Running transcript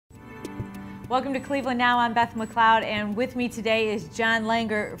Welcome to Cleveland Now. I'm Beth McLeod, and with me today is John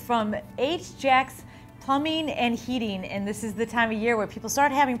Langer from HJacks Plumbing and Heating. And this is the time of year where people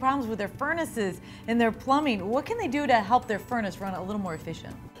start having problems with their furnaces and their plumbing. What can they do to help their furnace run a little more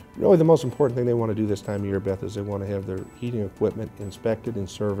efficient? Really, the most important thing they want to do this time of year, Beth, is they want to have their heating equipment inspected and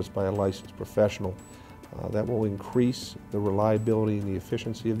serviced by a licensed professional. That will increase the reliability and the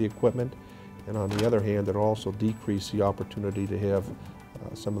efficiency of the equipment, and on the other hand, it'll also decrease the opportunity to have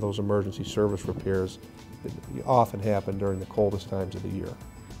some of those emergency service repairs that often happen during the coldest times of the year.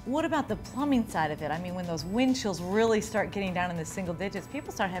 What about the plumbing side of it? I mean, when those wind chills really start getting down in the single digits,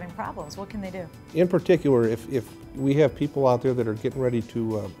 people start having problems. What can they do? In particular, if we have people out there that are getting ready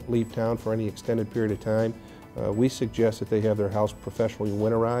to leave town for any extended period of time, we suggest that they have their house professionally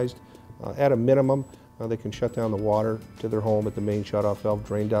winterized. At a minimum, they can shut down the water to their home at the main shutoff valve,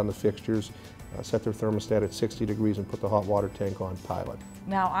 drain down the fixtures, set their thermostat at 60 degrees and put the hot water tank on pilot.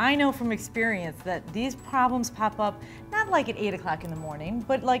 Now, I know from experience that these problems pop up not like at 8 o'clock in the morning,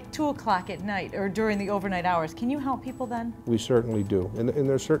 but like 2 o'clock at night or during the overnight hours. Can you help people then? We certainly do. And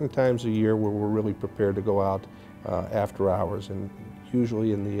there's certain times of year where we're really prepared to go out after hours, and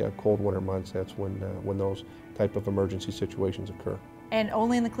usually in the cold winter months, that's when those type of emergency situations occur. And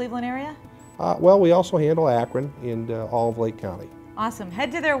only in the Cleveland area? Well, we also handle Akron and all of Lake County. Awesome.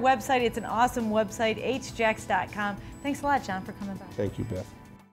 Head to their website. It's an awesome website, HJacks.com. Thanks a lot, John, for coming by. Thank you, Beth.